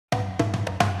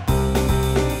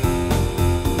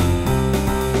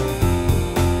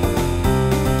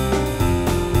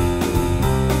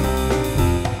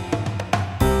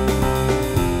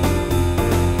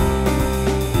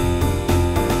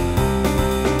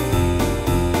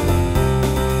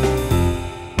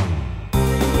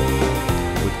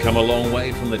come a long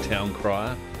way from the town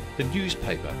crier. The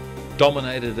newspaper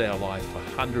dominated our life for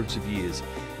hundreds of years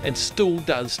and still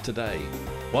does today.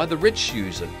 Why, the rich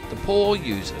use it, the poor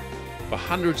use it. For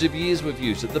hundreds of years we've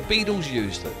used it, the Beatles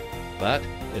used it. But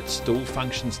it still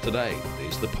functions today.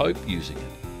 There's the Pope using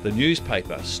it. The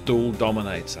newspaper still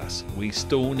dominates us. We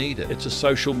still need it. It's a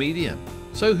social medium.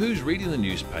 So who's reading the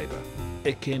newspaper?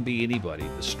 It can be anybody,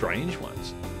 the strange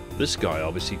ones. This guy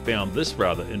obviously found this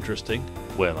rather interesting.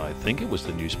 Well, I think it was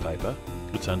the newspaper.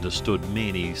 It's understood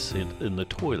many sit in the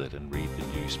toilet and read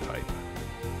the newspaper.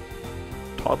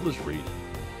 Toddlers read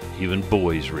it. Even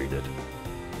boys read it.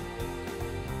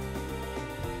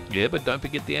 Yeah, but don't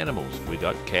forget the animals. We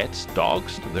got cats,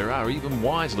 dogs. There are even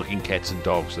wise-looking cats and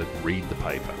dogs that read the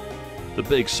paper. The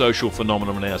big social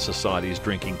phenomenon in our society is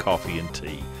drinking coffee and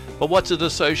tea. But what's it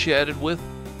associated with?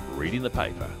 Reading the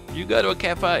paper. You go to a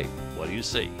cafe, what do you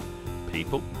see?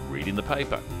 People reading the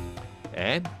paper.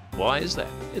 And why is that?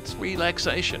 It's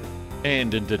relaxation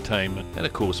and entertainment. And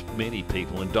of course, many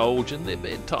people indulge in their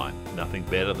bedtime. Nothing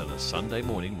better than a Sunday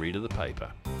morning read of the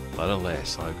paper. But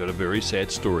alas, I've got a very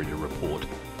sad story to report.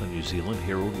 The New Zealand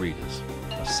Herald readers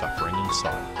are suffering in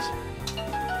silence.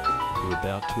 We're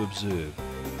about to observe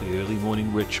the early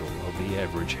morning ritual of the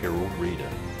average Herald reader.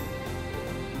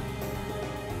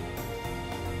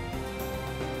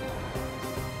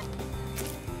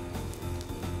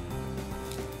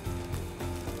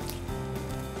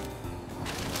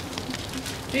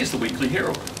 Here's the Weekly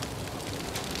Herald.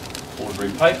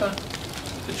 Ordinary paper.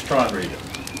 Let's try and read it.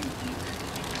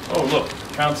 Oh look,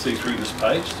 can't see through this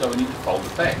page, so we need to fold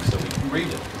it back so we can read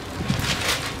it.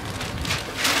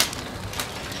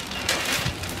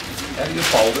 How do you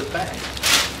fold it back?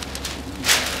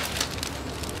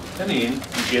 And then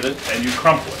you get it and you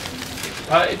crumple it. Next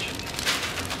page.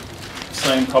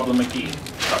 Same problem again.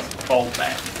 Doesn't fold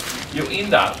back. You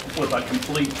end up with a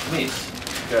complete mess.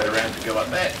 Go around to go like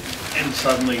that, and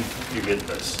suddenly you get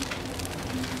this.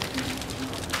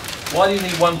 Why do you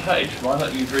need one page? Why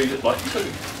don't you read it like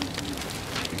two?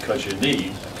 Because you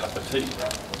need a cup of tea.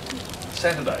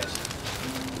 Saturdays,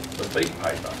 the big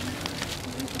paper.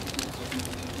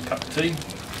 Cup of tea.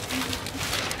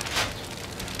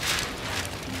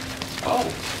 Oh,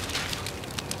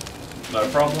 no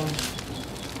problems.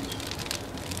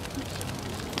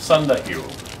 Sunday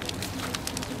Herald.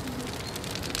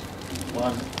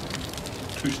 1,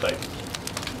 2 staples.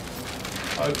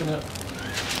 Open it.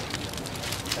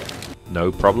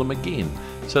 No problem again.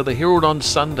 So the Herald on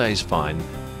Sunday's fine,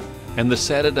 and the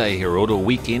Saturday Herald or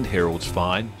Weekend Herald's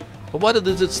fine. But what it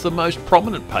is, it's the most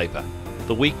prominent paper.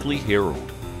 The Weekly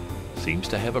Herald seems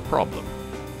to have a problem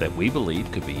that we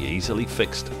believe could be easily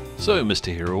fixed. So,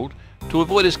 Mr. Herald, to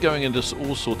avoid us going into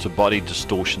all sorts of body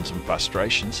distortions and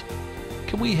frustrations,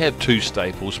 can we have 2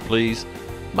 staples, please?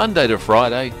 Monday to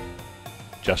Friday,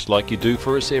 just like you do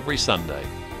for us every Sunday.